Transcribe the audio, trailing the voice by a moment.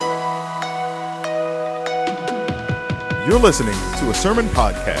You're listening to a sermon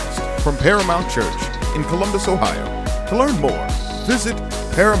podcast from Paramount Church in Columbus, Ohio. To learn more, visit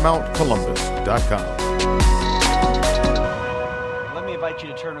ParamountColumbus.com. Let me invite you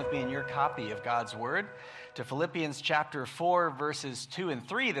to turn with me in your copy of God's Word to Philippians chapter 4, verses 2 and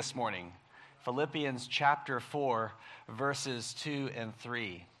 3 this morning. Philippians chapter 4, verses 2 and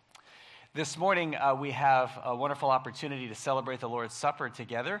 3. This morning, we have a wonderful opportunity to celebrate the Lord's Supper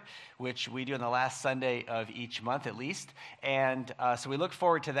together, which we do on the last Sunday of each month at least. And so we look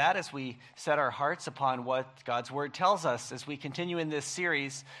forward to that as we set our hearts upon what God's Word tells us as we continue in this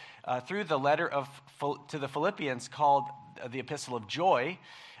series through the letter to the Philippians called the Epistle of Joy.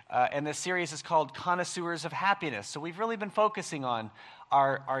 And this series is called Connoisseurs of Happiness. So we've really been focusing on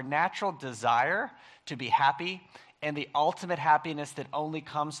our natural desire to be happy and the ultimate happiness that only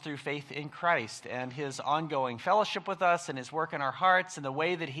comes through faith in Christ and his ongoing fellowship with us and his work in our hearts and the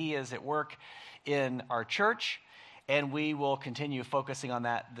way that he is at work in our church. And we will continue focusing on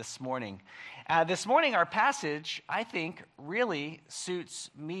that this morning. This morning, our passage, I think, really suits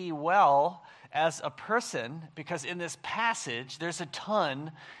me well as a person because in this passage, there's a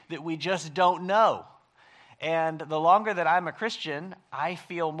ton that we just don't know. And the longer that I'm a Christian, I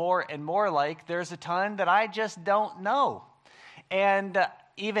feel more and more like there's a ton that I just don't know. And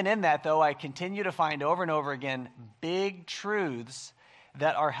even in that, though, I continue to find over and over again big truths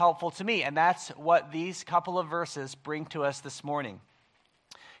that are helpful to me. And that's what these couple of verses bring to us this morning.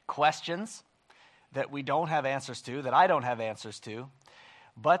 Questions that we don't have answers to, that I don't have answers to,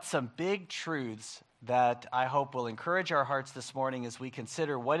 but some big truths that I hope will encourage our hearts this morning as we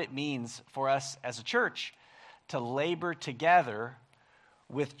consider what it means for us as a church to labor together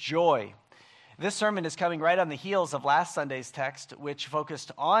with joy. This sermon is coming right on the heels of last Sunday's text, which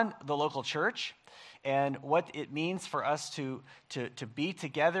focused on the local church and what it means for us to be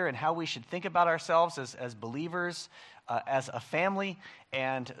together and how we should think about ourselves as believers, as a family.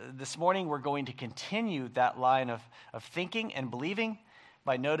 And this morning we're going to continue that line of thinking and believing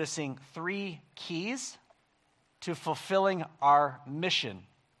by noticing three keys to fulfilling our mission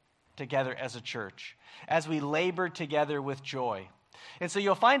together as a church, as we labor together with joy. And so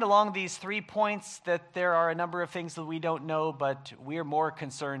you'll find along these 3 points that there are a number of things that we don't know, but we're more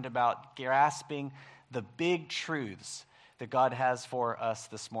concerned about grasping the big truths that God has for us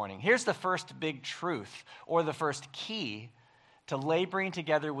this morning. Here's the first big truth, or the first key to laboring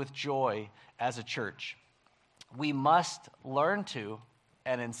together with joy as a church. We must learn to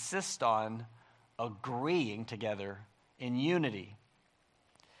and insist on agreeing together in unity.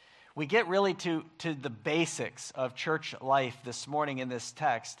 We get really to the basics of church life this morning in this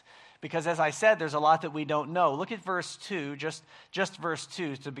text because, as I said, there's a lot that we don't know. Look at verse 2, just verse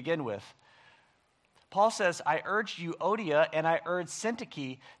 2 to begin with. Paul says, I urge Euodia and I urge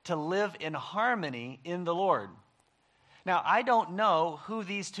Syntyche to live in harmony in the Lord. Now, I don't know who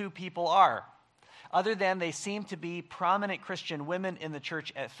these two people are, other than they seem to be prominent Christian women in the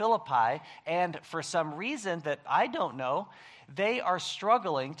church at Philippi, and for some reason that I don't know, they are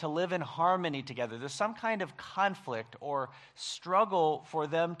struggling to live in harmony together. There's some kind of conflict or struggle for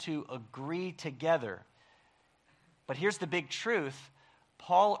them to agree together. But here's the big truth.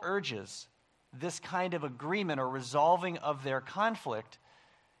 Paul urges this kind of agreement or resolving of their conflict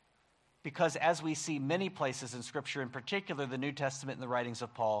because as we see many places in Scripture, in particular the New Testament and the writings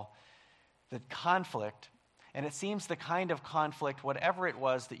of Paul, that conflict, and it seems the kind of conflict, whatever it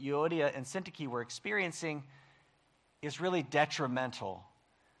was that Euodia and Syntyche were experiencing, is really detrimental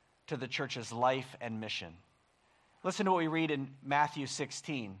to the church's life and mission. Listen to what we read in Matthew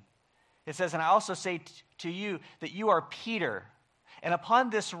 16. It says, and I also say to you that you are Peter, and upon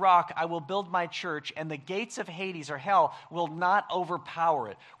this rock I will build my church, and the gates of Hades or hell will not overpower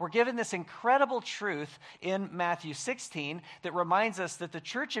it. We're given this incredible truth in Matthew 16 that reminds us that the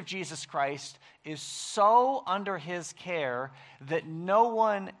church of Jesus Christ is so under his care that no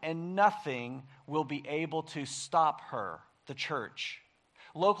one and nothing will be able to stop her, the church.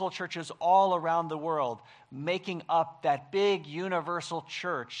 Local churches all around the world making up that big universal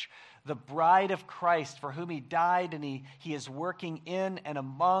church, the bride of Christ for whom he died and he is working in and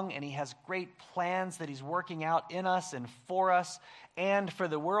among, and he has great plans that he's working out in us and for us and for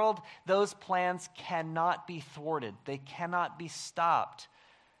the world. Those plans cannot be thwarted. They cannot be stopped.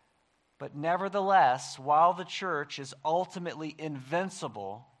 But nevertheless, while the church is ultimately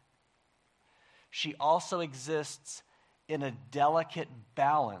invincible, she also exists in a delicate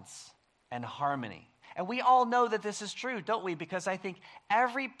balance and harmony. And we all know that this is true, don't we? Because I think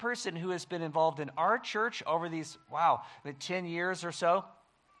every person who has been involved in our church over these, 10 years or so,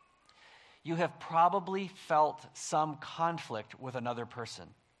 you have probably felt some conflict with another person.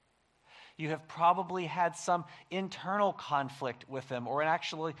 You have probably had some internal conflict with them, or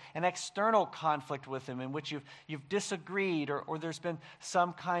actually an external conflict with them in which you've disagreed, or there's been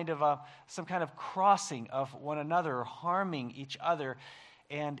some kind of crossing of one another, or harming each other,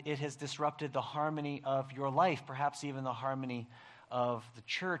 and it has disrupted the harmony of your life, perhaps even the harmony of the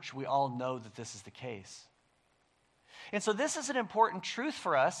church. We all know that this is the case. And so this is an important truth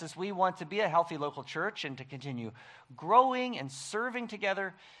for us as we want to be a healthy local church and to continue growing and serving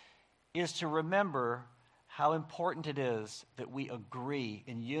together, is to remember how important it is that we agree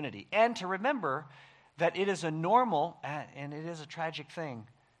in unity, and to remember that it is a normal and it is a tragic thing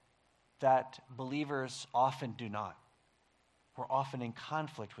that believers often do not. We're often in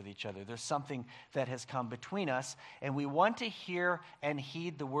conflict with each other. There's something that has come between us, and we want to hear and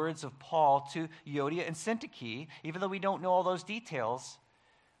heed the words of Paul to Euodia and Syntyche, even though we don't know all those details,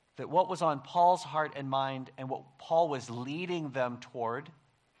 that what was on Paul's heart and mind and what Paul was leading them toward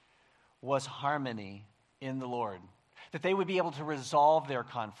was harmony in the Lord, that they would be able to resolve their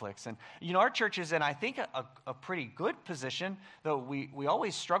conflicts. And, our church is in, I think, a pretty good position, though we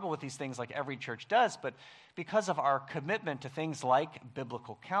always struggle with these things like every church does, but because of our commitment to things like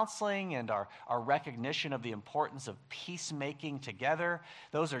biblical counseling and our recognition of the importance of peacemaking together,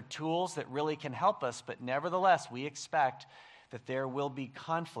 those are tools that really can help us, but nevertheless, we expect that there will be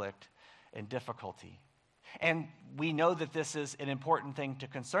conflict and difficulty. And we know that this is an important thing to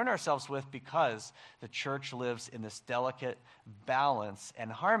concern ourselves with because the church lives in this delicate balance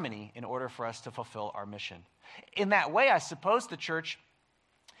and harmony in order for us to fulfill our mission. In that way, I suppose the church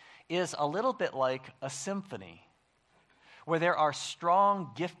is a little bit like a symphony, where there are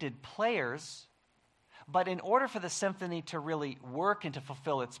strong, gifted players, but in order for the symphony to really work and to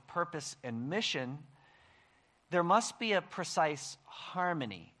fulfill its purpose and mission, there must be a precise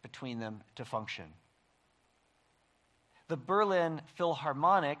harmony between them to function. The Berlin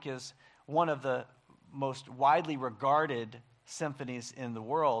Philharmonic is one of the most widely regarded symphonies in the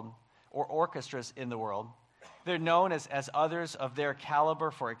world, or orchestras in the world. They're known as others of their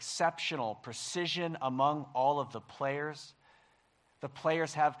caliber for exceptional precision among all of the players. The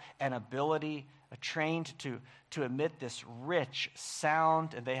players have an ability, trained to emit this rich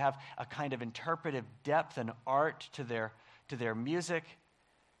sound, and they have a kind of interpretive depth and art to their music.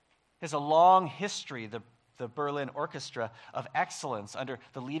 There's a long history, the Berlin Orchestra, of excellence under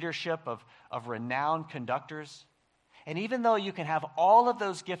the leadership of renowned conductors. And even though you can have all of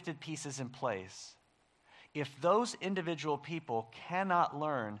those gifted pieces in place, if those individual people cannot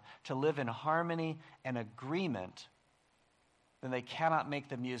learn to live in harmony and agreement, then they cannot make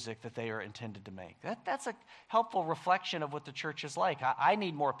the music that they are intended to make. That's a helpful reflection of what the church is like. I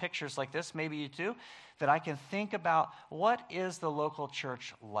need more pictures like this, maybe you too, that I can think about what is the local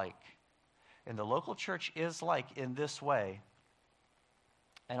church like. And the local church is like, in this way,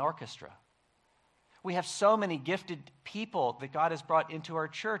 an orchestra. We have so many gifted people that God has brought into our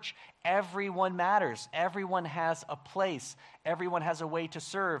church. Everyone matters. Everyone has a place. Everyone has a way to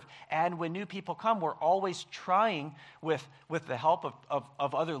serve. And when new people come, we're always trying, with the help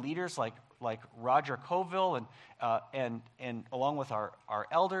of other leaders like Roger Coville and along with our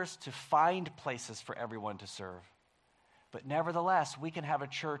elders, to find places for everyone to serve. But nevertheless, we can have a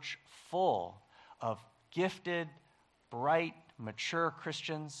church full of gifted, bright, mature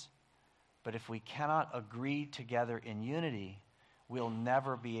Christians. But if we cannot agree together in unity, we'll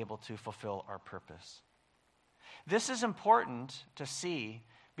never be able to fulfill our purpose. This is important to see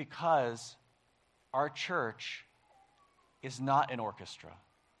because our church is not an orchestra.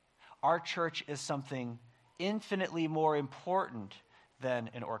 Our church is something infinitely more important than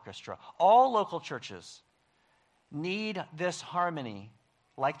an orchestra. All local churches need this harmony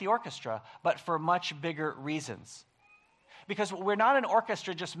like the orchestra, but for much bigger reasons. Because we're not an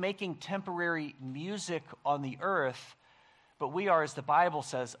orchestra just making temporary music on the earth, but we are, as the Bible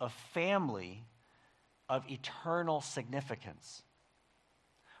says, a family of eternal significance.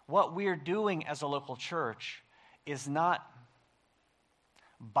 What we're doing as a local church is not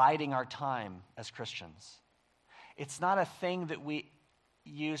biding our time as Christians. It's not a thing that we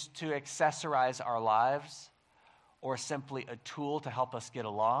use to accessorize our lives or simply a tool to help us get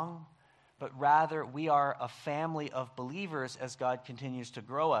along, but rather we are a family of believers as God continues to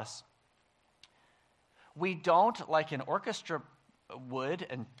grow us. We don't, like an orchestra would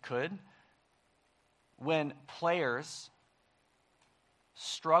and could, when players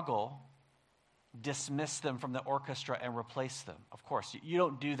struggle, dismiss them from the orchestra and replace them. Of course, you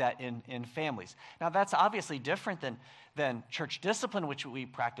don't do that in families. Now, that's obviously different than church discipline, which we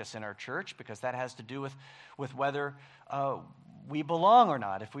practice in our church, because that has to do with whether we belong or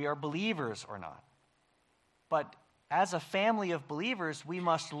not, if we are believers or not. But as a family of believers, we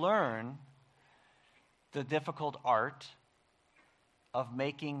must learn the difficult art of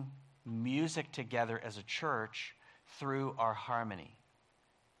making music together as a church through our harmony.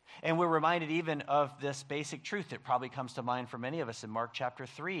 And we're reminded even of this basic truth that probably comes to mind for many of us in Mark chapter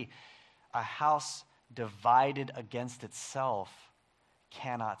 3. A house divided against itself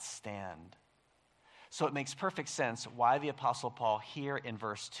cannot stand. So it makes perfect sense why the Apostle Paul here in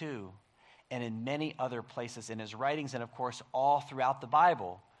verse 2 and in many other places in his writings, and of course all throughout the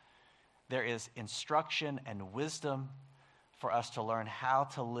Bible, there is instruction and wisdom for us to learn how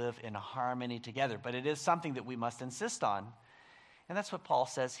to live in harmony together. But it is something that we must insist on. And that's what Paul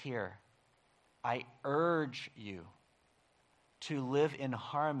says here. I urge you to live in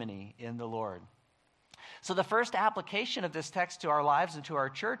harmony in the Lord. So the first application of this text to our lives and to our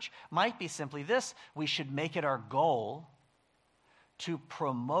church might be simply this. We should make it our goal to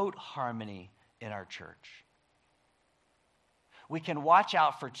promote harmony in our church. We can watch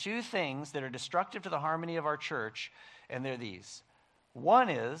out for two things that are destructive to the harmony of our church, and they're these. One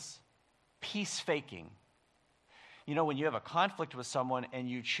is peace faking. You know, when you have a conflict with someone and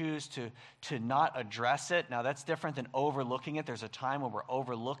you choose to not address it, now that's different than overlooking it. There's a time when we're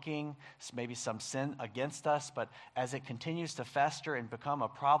overlooking maybe some sin against us, but as it continues to fester and become a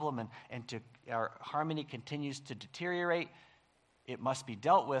problem and our harmony continues to deteriorate, it must be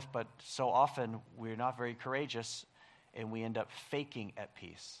dealt with, but so often we're not very courageous and we end up faking at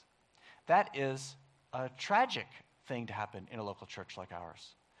peace. That is a tragic thing to happen in a local church like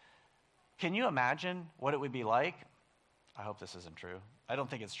ours. Can you imagine what it would be like? I hope this isn't true. I don't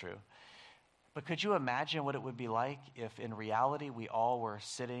think it's true. But could you imagine what it would be like if in reality we all were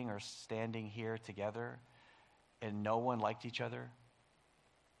sitting or standing here together and no one liked each other?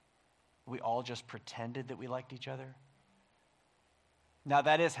 We all just pretended that we liked each other? Now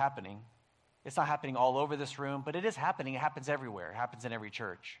that is happening. It's not happening all over this room, but it is happening. It happens everywhere. It happens in every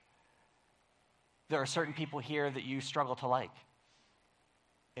church. There are certain people here that you struggle to like.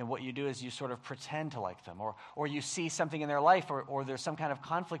 And what you do is you sort of pretend to like them, or you see something in their life, or there's some kind of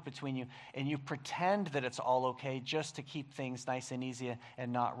conflict between you, and you pretend that it's all okay just to keep things nice and easy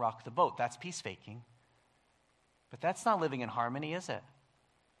and not rock the boat. That's peace faking. But that's not living in harmony, is it?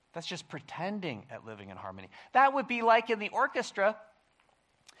 That's just pretending at living in harmony. That would be like in the orchestra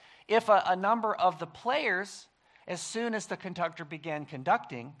if a number of the players, as soon as the conductor began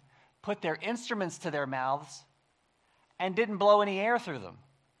conducting, put their instruments to their mouths and didn't blow any air through them.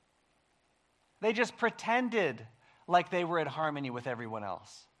 They just pretended like they were in harmony with everyone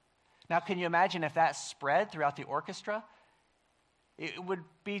else. Now, can you imagine if that spread throughout the orchestra? It would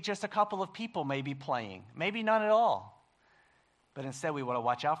be just a couple of people maybe playing, maybe none at all. But instead, we want to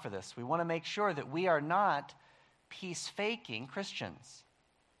watch out for this. We want to make sure that we are not peace-faking Christians,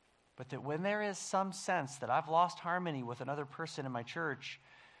 but that when there is some sense that I've lost harmony with another person in my church,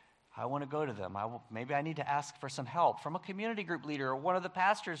 I want to go to them. Maybe I need to ask for some help from a community group leader or one of the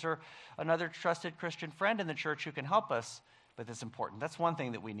pastors or another trusted Christian friend in the church who can help us. But that's important. That's one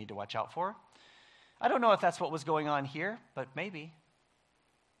thing that we need to watch out for. I don't know if that's what was going on here, but maybe.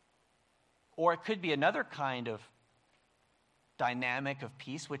 Or it could be another kind of dynamic of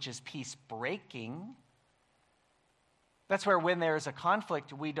peace, which is peace breaking. That's where when there is a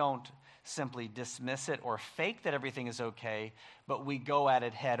conflict, we don't simply dismiss it or fake that everything is okay, but we go at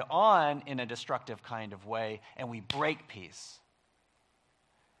it head on in a destructive kind of way, and we break peace.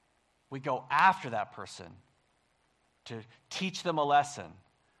 We go after that person to teach them a lesson,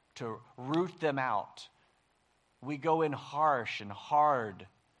 to root them out. We go in harsh and hard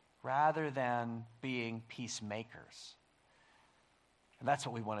rather than being peacemakers. And that's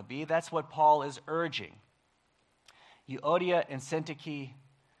what we want to be. That's what Paul is urging. Euodia and Syntyche,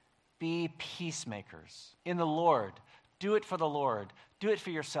 be peacemakers in the Lord. Do it for the Lord. Do it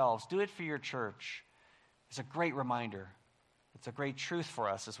for yourselves. Do it for your church. It's a great reminder. It's a great truth for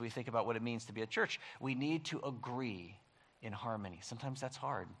us as we think about what it means to be a church. We need to agree in harmony. Sometimes that's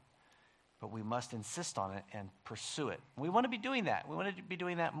hard, but we must insist on it and pursue it. We want to be doing that. We want to be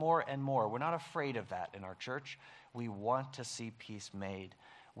doing that more and more. We're not afraid of that in our church. We want to see peace made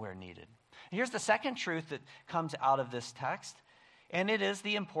where needed. Here's the second truth that comes out of this text, and it is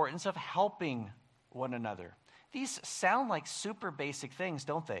the importance of helping one another. These sound like super basic things,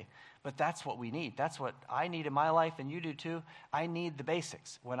 don't they? But that's what we need. That's what I need in my life, and you do too. I need the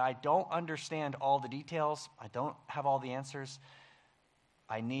basics. When I don't understand all the details, I don't have all the answers,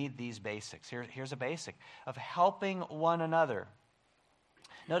 I need these basics. Here's a basic of helping one another.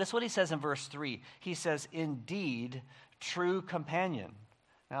 Notice what he says in verse 3. He says, indeed, true companion.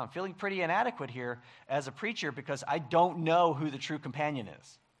 Now, I'm feeling pretty inadequate here as a preacher because I don't know who the true companion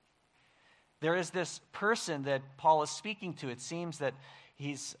is. There is this person that Paul is speaking to. It seems that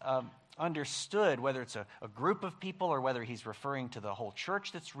he's understood, whether it's a group of people or whether he's referring to the whole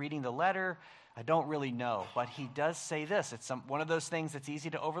church that's reading the letter. I don't really know, but he does say this. It's one of those things that's easy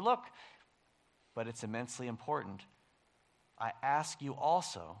to overlook, but it's immensely important. I ask you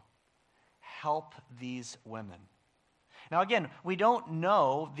also, help these women. Now again, we don't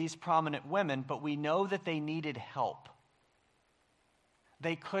know these prominent women, but we know that they needed help.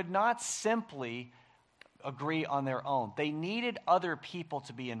 They could not simply agree on their own. They needed other people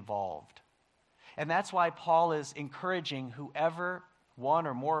to be involved. And that's why Paul is encouraging whoever one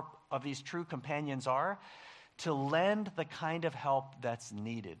or more of these true companions are to lend the kind of help that's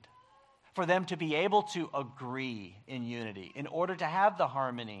needed for them to be able to agree in unity in order to have the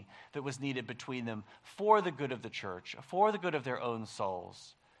harmony that was needed between them for the good of the church, for the good of their own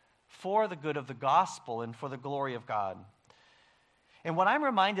souls, for the good of the gospel, and for the glory of God. And what I'm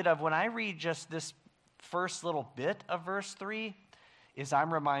reminded of when I read just this first little bit of verse 3 is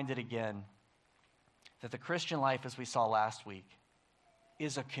I'm reminded again that the Christian life, as we saw last week,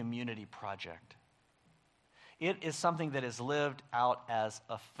 is a community project. It is something that is lived out as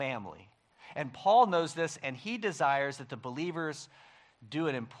a family. And Paul knows this, and he desires that the believers do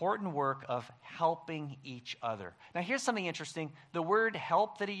an important work of helping each other. Now, here's something interesting. The word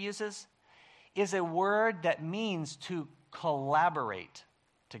help that he uses is a word that means to collaborate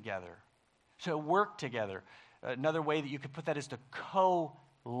together, to work together. Another way that you could put that is to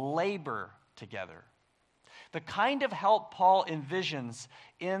co-labor together. The kind of help Paul envisions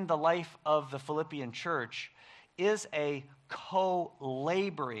in the life of the Philippian church is a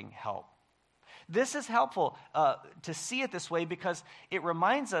co-laboring help. This is helpful to see it this way because it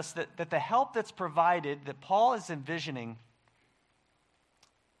reminds us that the help that's provided, that Paul is envisioning,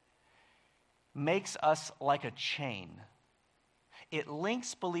 makes us like a chain. It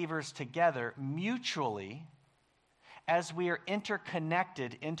links believers together mutually as we are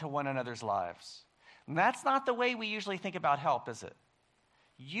interconnected into one another's lives. And that's not the way we usually think about help, is it?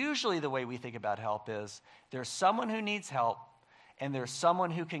 Usually the way we think about help is there's someone who needs help and there's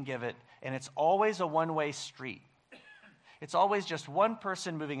someone who can give it, and it's always a one-way street. It's always just one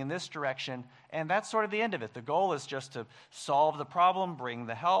person moving in this direction, and that's sort of the end of it. The goal is just to solve the problem, bring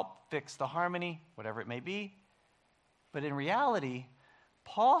the help, fix the harmony, whatever it may be. But in reality,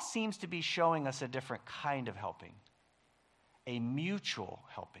 Paul seems to be showing us a different kind of helping, a mutual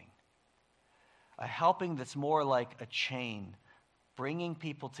helping, a helping that's more like a chain, bringing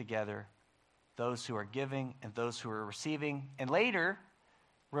people together, those who are giving and those who are receiving, and later,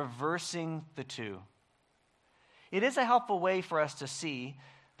 reversing the two. It is a helpful way for us to see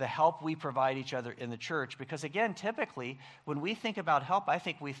the help we provide each other in the church because, again, typically, when we think about help, I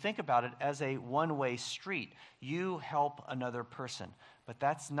think we think about it as a one-way street. You help another person. But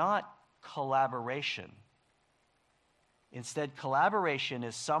that's not collaboration. Instead, collaboration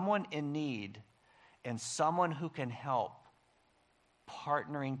is someone in need and someone who can help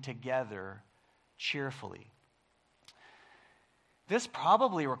partnering together cheerfully. This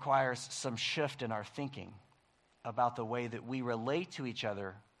probably requires some shift in our thinking about the way that we relate to each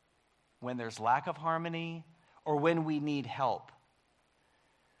other when there's lack of harmony or when we need help.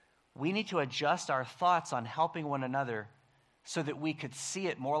 We need to adjust our thoughts on helping one another so that we could see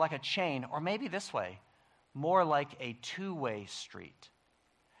it more like a chain, or maybe this way, more like a two-way street.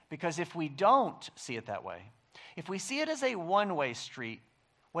 Because if we don't see it that way, if we see it as a one-way street,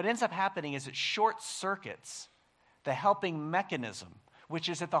 what ends up happening is it short circuits the helping mechanism, which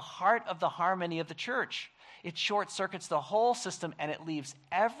is at the heart of the harmony of the church. It short circuits the whole system and it leaves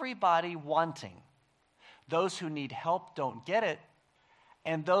everybody wanting. Those who need help don't get it,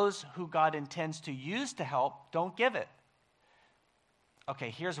 and those who God intends to use to help don't give it. Okay,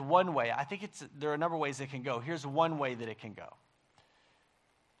 here's one way. I think there are a number of ways it can go. Here's one way that it can go.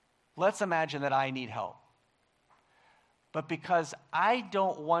 Let's imagine that I need help. But because I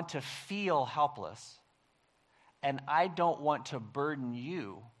don't want to feel helpless and I don't want to burden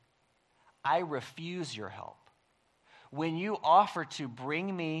you, I refuse your help. When you offer to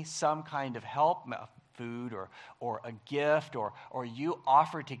bring me some kind of help, food or a gift, or you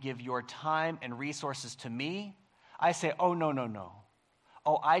offer to give your time and resources to me, I say, oh, no.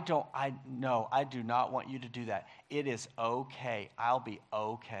 Oh, I do not want you to do that. It is okay. I'll be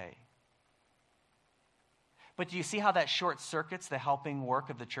okay. But do you see how that short circuits the helping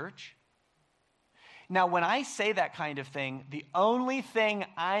work of the church? Now, when I say that kind of thing, the only thing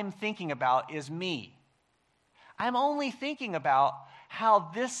I'm thinking about is me. I'm only thinking about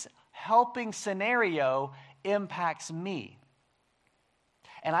how this helping scenario impacts me.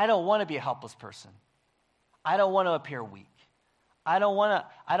 And I don't want to be a helpless person. I don't want to appear weak. I don't want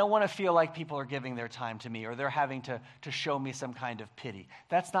to feel like people are giving their time to me or they're having to show me some kind of pity.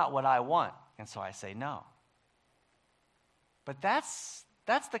 That's not what I want. And so I say no. But that's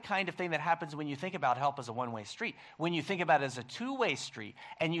the kind of thing that happens when you think about help as a one-way street. When you think about it as a two-way street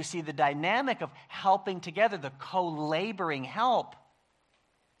and you see the dynamic of helping together, the co-laboring help,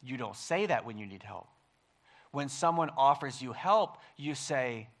 you don't say that when you need help. When someone offers you help, you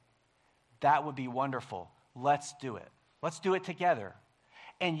say, that would be wonderful. Let's do it. Let's do it together.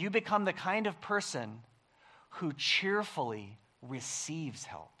 And you become the kind of person who cheerfully receives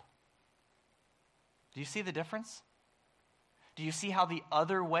help. Do you see the difference? Do you see how the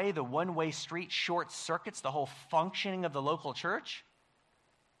other way, the one-way street, short circuits the whole functioning of the local church?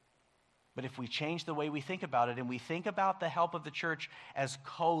 But if we change the way we think about it and we think about the help of the church as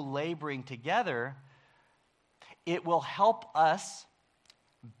co-laboring together, it will help us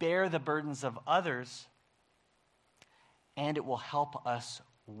bear the burdens of others, and it will help us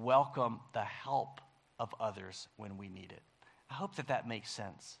welcome the help of others when we need it. I hope that makes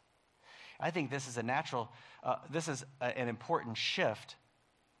sense. I think this is an important shift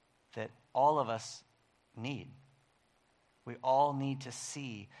that all of us need. We all need to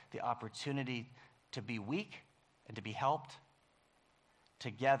see the opportunity to be weak and to be helped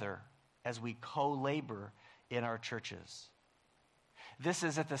together as we co-labor in our churches. This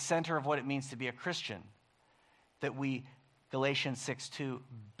is at the center of what it means to be a Christian, that we, Galatians 6:2,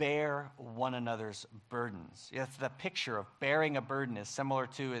 bear one another's burdens. It's the picture of bearing a burden is similar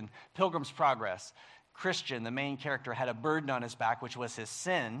to in Pilgrim's Progress. Christian, the main character, had a burden on his back, which was his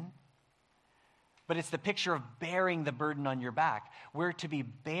sin. But it's the picture of bearing the burden on your back. We're to be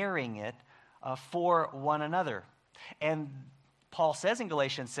bearing it for one another. And Paul says in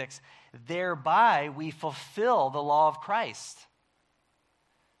Galatians 6, thereby we fulfill the law of Christ.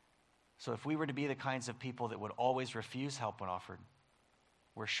 So if we were to be the kinds of people that would always refuse help when offered,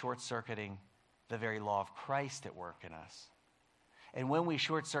 we're short-circuiting the very law of Christ at work in us. And when we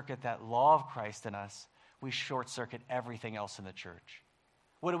short-circuit that law of Christ in us, we short-circuit everything else in the church.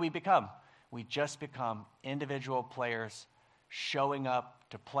 What do we become? We just become individual players showing up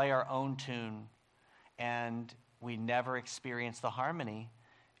to play our own tune, and we never experience the harmony,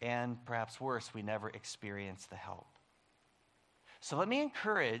 and perhaps worse, we never experience the help. So let me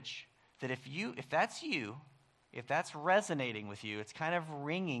encourage that if that's resonating with you, it's kind of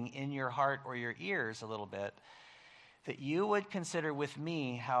ringing in your heart or your ears a little bit, that you would consider with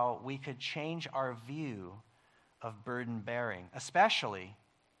me how we could change our view of burden bearing, especially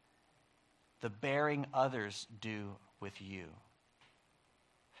the bearing others do with you.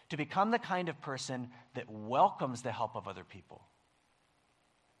 To become the kind of person that welcomes the help of other people,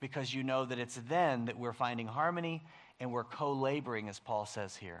 because you know that it's then that we're finding harmony and we're co-laboring, as Paul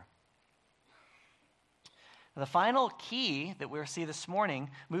says here. The final key that we'll see this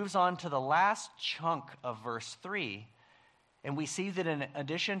morning moves on to the last chunk of verse 3. And we see that in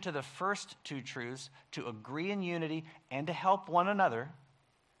addition to the first two truths, to agree in unity and to help one another,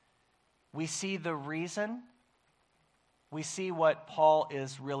 we see the reason. We see what Paul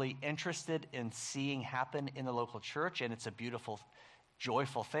is really interested in seeing happen in the local church, and it's a beautiful,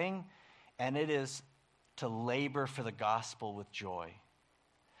 joyful thing, and it is to labor for the gospel with joy.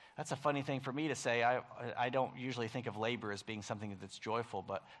 That's a funny thing for me to say. I don't usually think of labor as being something that's joyful,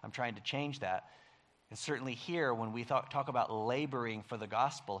 but I'm trying to change that. And certainly here, when we talk about laboring for the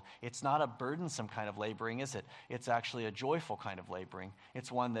gospel, it's not a burdensome kind of laboring, is it? It's actually a joyful kind of laboring.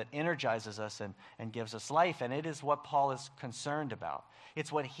 It's one that energizes us and gives us life, and it is what Paul is concerned about.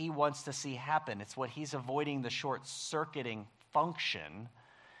 It's what he wants to see happen. It's what he's avoiding the short-circuiting function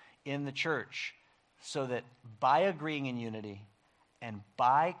in the church, so that by agreeing in unity and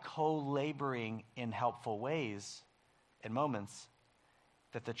by co-laboring in helpful ways and moments,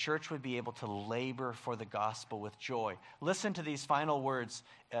 that the church would be able to labor for the gospel with joy. Listen to these final words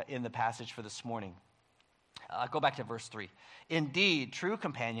in the passage for this morning. I'll go back to verse 3. Indeed, true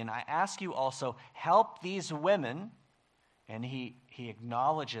companion, I ask you also, help these women, and he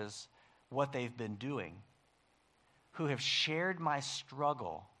acknowledges what they've been doing, who have shared my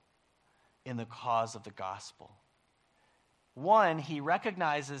struggle in the cause of the gospel. One, he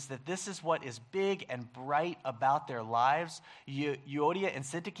recognizes that this is what is big and bright about their lives. Euodia and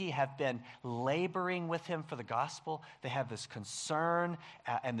Syntyche have been laboring with him for the gospel. They have this concern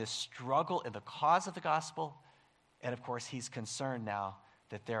and this struggle in the cause of the gospel. And of course, he's concerned now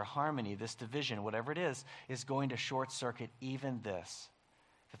that their harmony, this division, whatever it is going to short circuit even this,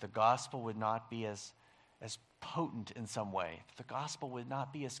 that the gospel would not be as potent in some way. The gospel would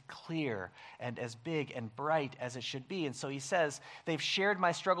not be as clear and as big and bright as it should be. And so he says, they've shared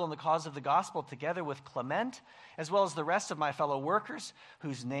my struggle in the cause of the gospel together with Clement, as well as the rest of my fellow workers,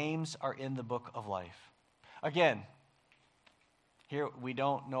 whose names are in the book of life. Again, here we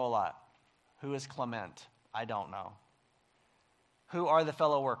don't know a lot. Who is Clement? I don't know. Who are the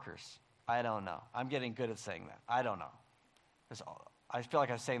fellow workers? I don't know. I'm getting good at saying that. I don't know. I feel like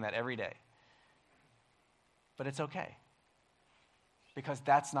I'm saying that every day. But it's okay, because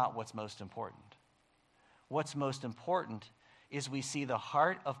that's not what's most important. What's most important is we see the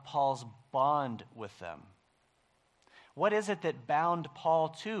heart of Paul's bond with them. What is it that bound Paul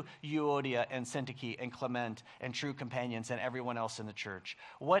to Euodia and Syntyche and Clement and true companions and everyone else in the church?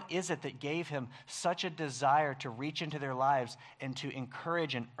 What is it that gave him such a desire to reach into their lives and to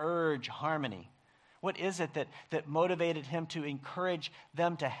encourage and urge harmony? What is it that motivated him to encourage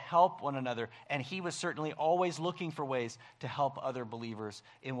them to help one another? And he was certainly always looking for ways to help other believers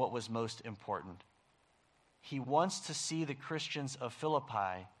in what was most important. He wants to see the Christians of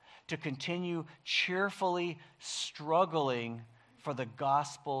Philippi to continue cheerfully struggling for the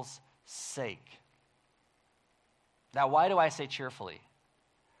gospel's sake. Now, why do I say cheerfully?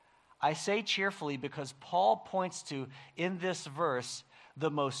 I say cheerfully because Paul points to, in this verse,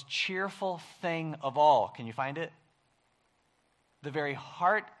 the most cheerful thing of all. Can you find it? The very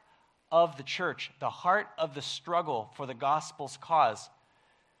heart of the church, the heart of the struggle for the gospel's cause,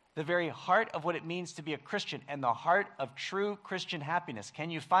 the very heart of what it means to be a Christian, and the heart of true Christian happiness. Can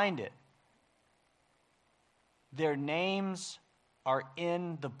you find it? Their names are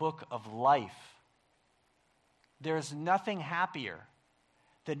in the book of life. There's nothing happier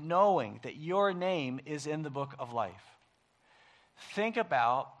than knowing that your name is in the book of life. Think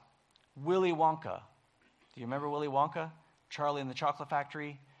about Willy Wonka. Do you remember Willy Wonka? Charlie and the Chocolate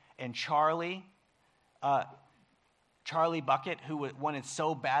Factory. And Charlie Bucket, who wanted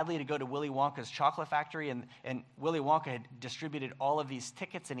so badly to go to Willy Wonka's chocolate factory, and Willy Wonka had distributed all of these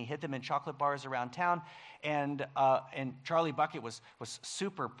tickets, and he hid them in chocolate bars around town. And Charlie Bucket was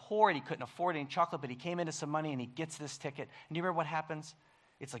super poor, and he couldn't afford any chocolate, but he came into some money, and he gets this ticket. And do you remember what happens?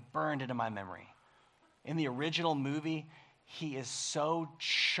 It's like burned into my memory. In the original movie, he is so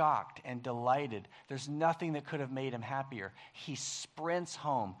shocked and delighted. There's nothing that could have made him happier. He sprints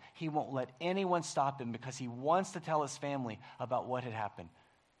home. He won't let anyone stop him because he wants to tell his family about what had happened.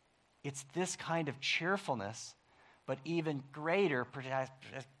 It's this kind of cheerfulness, but even greater,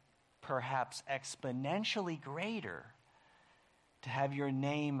 perhaps exponentially greater, to have your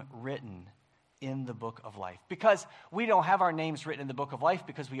name written in the book of life. Because we don't have our names written in the book of life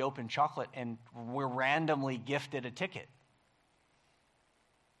because we open chocolate and we're randomly gifted a ticket.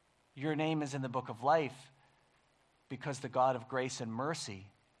 Your name is in the book of life because the God of grace and mercy,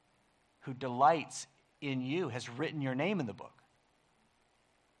 who delights in you, has written your name in the book.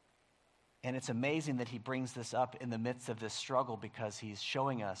 And it's amazing that he brings this up in the midst of this struggle, because he's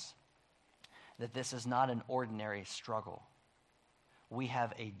showing us that this is not an ordinary struggle. We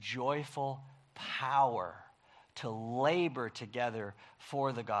have a joyful power to labor together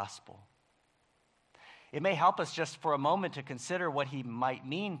for the gospel. It may help us just for a moment to consider what he might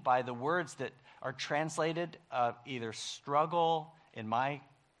mean by the words that are translated either struggle in my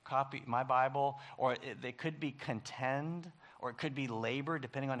copy, my Bible, or they could be contend, or it could be labor,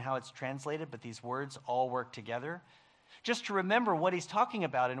 depending on how it's translated, but these words all work together. Just to remember what he's talking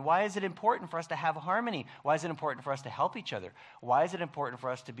about, and why is it important for us to have harmony? Why is it important for us to help each other? Why is it important for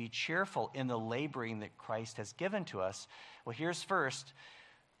us to be cheerful in the laboring that Christ has given to us? Well, here's first.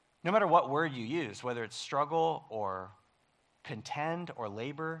 No matter what word you use, whether it's struggle or contend or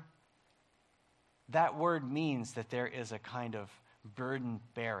labor, that word means that there is a kind of burden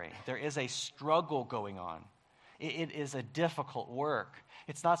bearing. There is a struggle going on. It is a difficult work.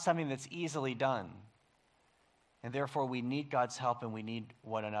 It's not something that's easily done. And therefore, we need God's help, and we need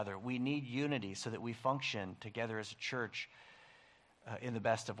one another. We need unity so that we function together as a church in the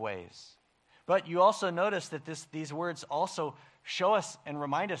best of ways. But you also notice that these words also show us and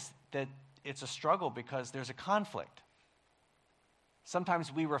remind us that it's a struggle because there's a conflict.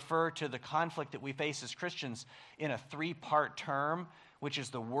 Sometimes we refer to the conflict that we face as Christians in a 3-part term, which is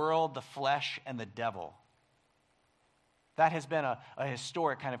the world, the flesh, and the devil. That has been a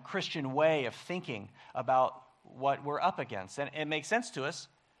historic kind of Christian way of thinking about what we're up against. And it makes sense to us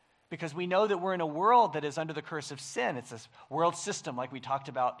because we know that we're in a world that is under the curse of sin. It's this world system, like we talked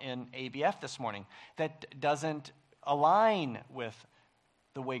about in ABF this morning, that doesn't align with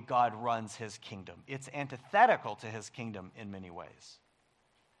the way God runs his kingdom. It's antithetical to his kingdom in many ways.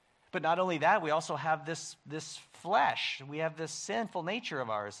 But not only that, we also have this flesh. We have this sinful nature of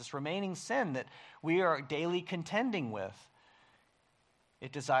ours, this remaining sin that we are daily contending with.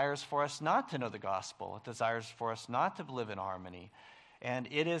 It desires for us not to know the gospel. It desires for us not to live in harmony. And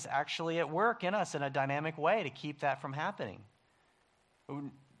it is actually at work in us in a dynamic way to keep that from happening.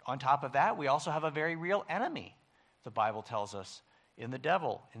 On top of that, we also have a very real enemy, the Bible tells us, in the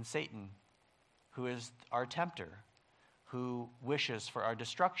devil, in Satan, who is our tempter, who wishes for our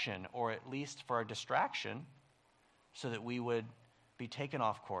destruction, or at least for our distraction, so that we would be taken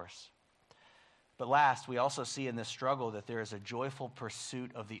off course. But last, we also see in this struggle that there is a joyful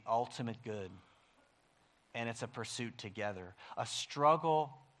pursuit of the ultimate good. And it's a pursuit together. A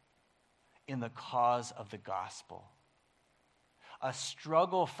struggle in the cause of the gospel. A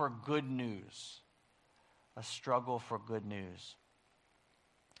struggle for good news. A struggle for good news.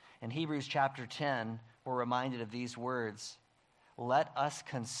 In Hebrews chapter 10, we're reminded of these words. Let us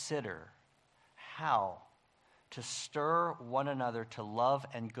consider how to stir one another to love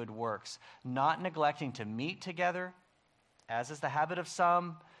and good works, not neglecting to meet together, as is the habit of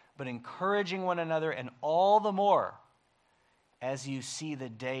some, but encouraging one another, and all the more as you see the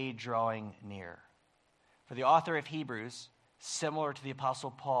day drawing near. For the author of Hebrews, similar to the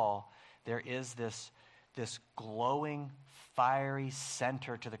Apostle Paul, there is this glowing, fiery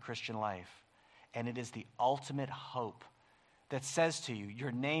center to the Christian life, and it is the ultimate hope that says to you,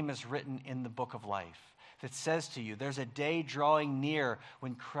 your name is written in the book of life. That says to you, there's a day drawing near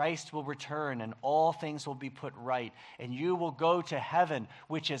when Christ will return and all things will be put right, and you will go to heaven,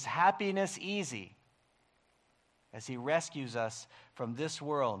 which is happiness easy, as he rescues us from this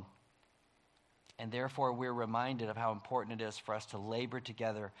world. And therefore, we're reminded of how important it is for us to labor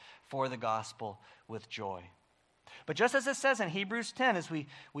together for the gospel with joy. But just as it says in Hebrews 10, as we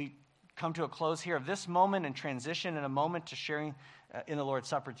come to a close here of this moment and transition in a moment to sharing in the Lord's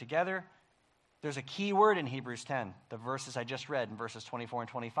Supper together, there's a key word in Hebrews 10, the verses I just read in verses 24 and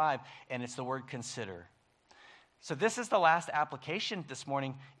 25, and it's the word consider. So this is the last application this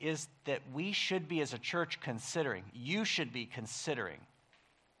morning, is that we should be as a church considering, you should be considering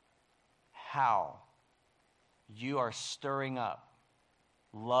how you are stirring up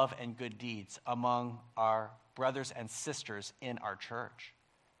love and good deeds among our brothers and sisters in our church.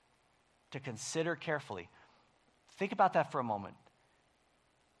 To consider carefully. Think about that for a moment.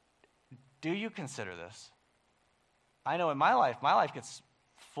 Do you consider this? I know in my life gets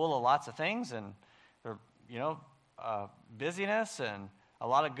full of lots of things and, busyness and a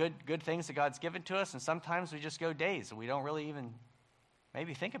lot of good things that God's given to us. And sometimes we just go days and we don't really even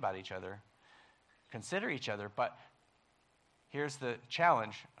maybe think about each other, consider each other. But here's the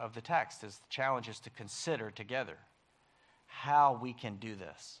challenge of the text: the challenge is to consider together how we can do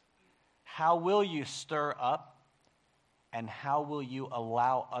this. How will you stir up? And how will you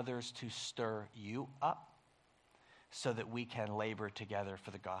allow others to stir you up so that we can labor together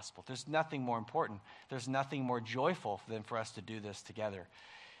for the gospel? There's nothing more important. There's nothing more joyful than for us to do this together.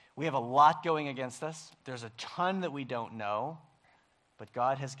 We have a lot going against us. There's a ton that we don't know, but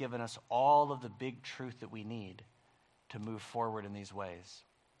God has given us all of the big truth that we need to move forward in these ways.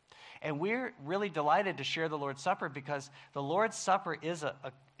 And we're really delighted to share the Lord's Supper because the Lord's Supper is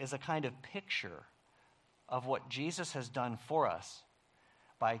a kind of picture of what Jesus has done for us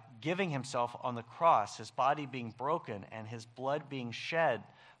by giving himself on the cross, his body being broken and his blood being shed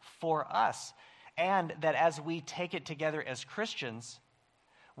for us. And that as we take it together as Christians,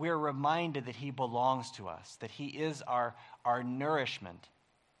 we're reminded that he belongs to us, that he is our nourishment.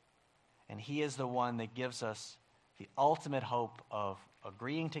 And he is the one that gives us the ultimate hope of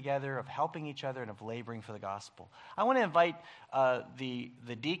agreeing together, of helping each other, and of laboring for the gospel. I want to invite the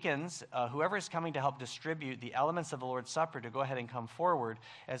deacons, whoever is coming to help distribute the elements of the Lord's Supper, to go ahead and come forward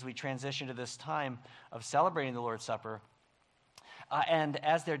as we transition to this time of celebrating the Lord's Supper. And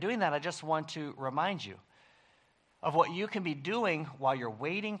as they're doing that, I just want to remind you of what you can be doing while you're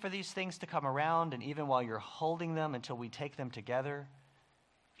waiting for these things to come around, and even while you're holding them until we take them together,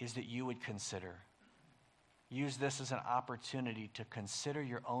 is that you would consider. Use this as an opportunity to consider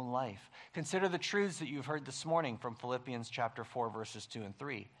your own life. Consider the truths that you've heard this morning from Philippians chapter 4, verses 2 and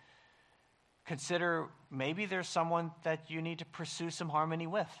 3. Consider maybe there's someone that you need to pursue some harmony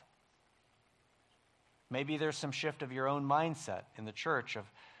with. Maybe there's some shift of your own mindset in the church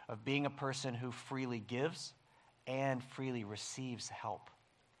of being a person who freely gives and freely receives help.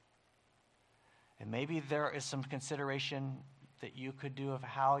 And maybe there is some consideration that you could do of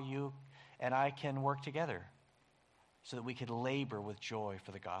how you and I can work together so that we could labor with joy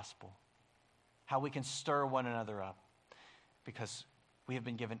for the gospel. How we can stir one another up because we have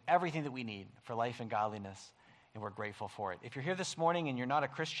been given everything that we need for life and godliness and we're grateful for it. If you're here this morning and you're not a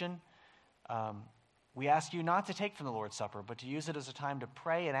Christian, we ask you not to take from the Lord's Supper, but to use it as a time to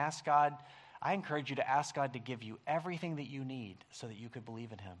pray and ask God. I encourage you to ask God to give you everything that you need so that you could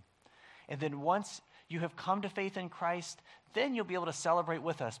believe in him. And then once you have come to faith in Christ, then you'll be able to celebrate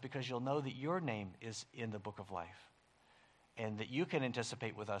with us because you'll know that your name is in the book of life and that you can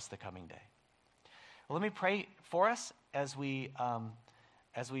anticipate with us the coming day. Well, let me pray for us as we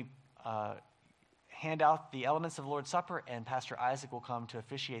hand out the elements of the Lord's Supper, and Pastor Isaac will come to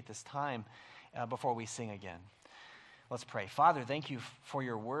officiate this time before we sing again. Let's pray. Father, thank you for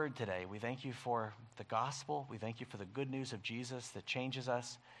your word today. We thank you for the gospel. We thank you for the good news of Jesus that changes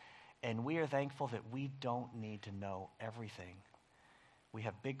us. And we are thankful that we don't need to know everything. We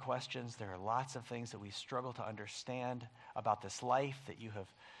have big questions. There are lots of things that we struggle to understand about this life that you have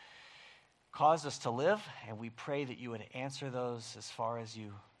caused us to live. And we pray that you would answer those as far as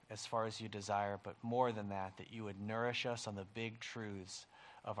you desire. But more than that you would nourish us on the big truths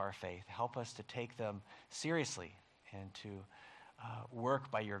of our faith. Help us to take them seriously and to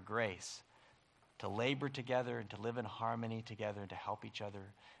work by your grace, to labor together and to live in harmony together and to help each other.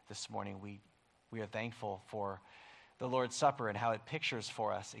 This morning we are thankful for the Lord's Supper and how it pictures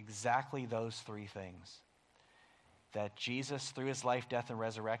for us exactly those three things. That Jesus, through his life, death, and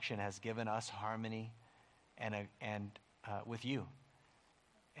resurrection, has given us harmony and with you,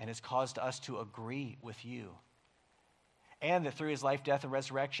 and has caused us to agree with you. And that through his life, death, and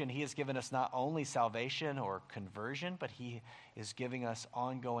resurrection, he has given us not only salvation or conversion, but he is giving us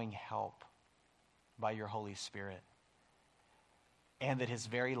ongoing help by your Holy Spirit. And that his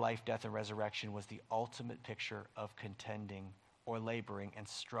very life, death, and resurrection was the ultimate picture of contending or laboring and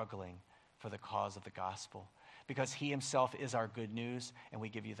struggling for the cause of the gospel. Because he himself is our good news, and we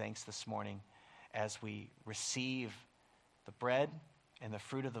give you thanks this morning as we receive the bread and the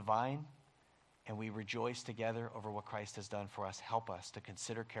fruit of the vine, and we rejoice together over what Christ has done for us. Help us to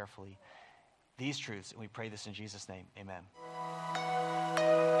consider carefully these truths, and we pray this in Jesus' name. Amen.